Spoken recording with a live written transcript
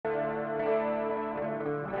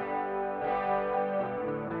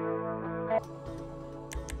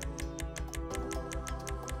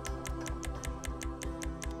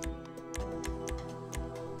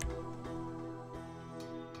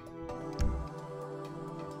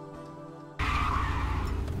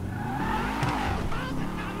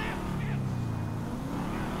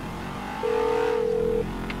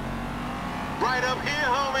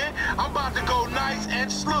to go nice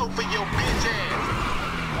and slow for your bitch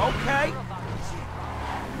ass. Okay.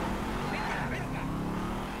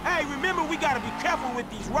 Hey, remember we gotta be careful with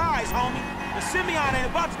these rides, homie. The Simeon ain't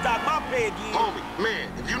about to dock my pay again. Homie, man,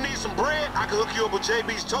 if you need some bread, I can hook you up with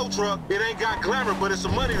JB's tow truck. It ain't got glamour, but it's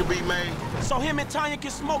some money to be made. So him and Tanya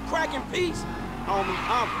can smoke crack in peace? Homie,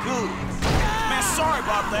 I'm good. Man, sorry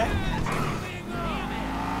about that.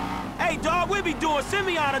 Hey, dog, we be doing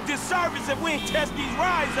Simeon a disservice if we ain't test these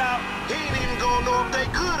rides out. He ain't even gonna know if they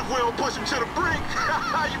good if we don't push him to the brink.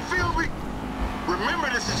 You feel me? Remember,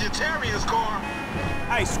 this is your Terrier's car.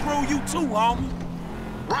 Hey, screw you too, homie.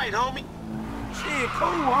 Right, homie? Shit, cool,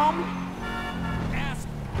 homie.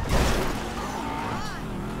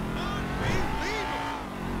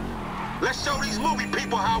 Let's show these movie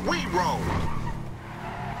people how we roll.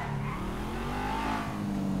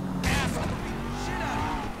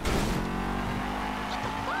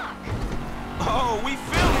 Oh, we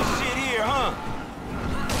feeling shit here, huh?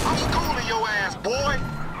 I'm schooling your ass, boy.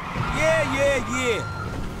 Yeah.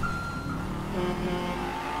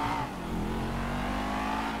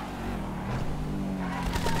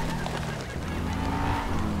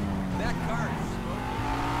 That car is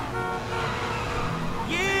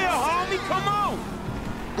Yeah, homie, come on.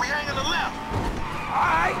 We hanging the left. All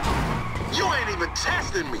right. You ain't even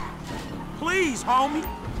testing me. Please, homie.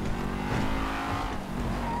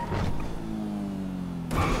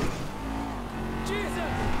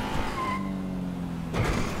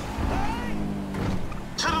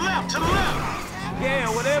 To the left. Yeah,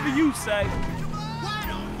 whatever you say.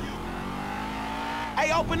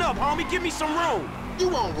 Hey, open up, homie. Give me some room. You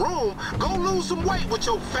want room? Go lose some weight with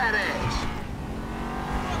your fat ass.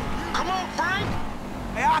 Come on, Frank.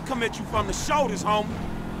 Hey, I'll come at you from the shoulders, homie.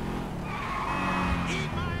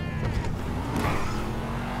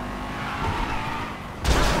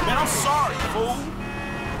 Man, I'm sorry, fool.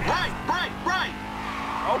 Right.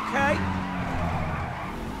 Okay.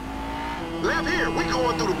 Left here. We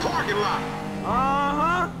going through the parking lot.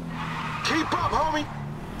 Uh-huh. Keep up, homie.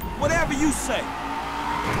 Whatever you say.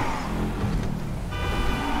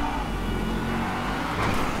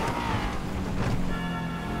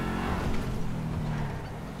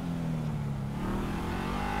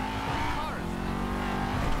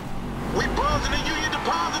 We buzzing the Union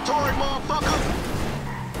Depository, motherfucker.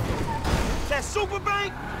 That super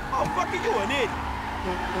bank? Oh, fucker, you an idiot.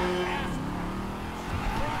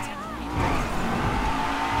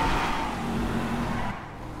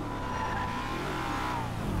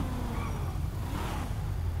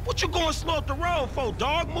 What you going slow up the road for,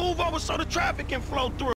 dog? Move over so the traffic can flow through.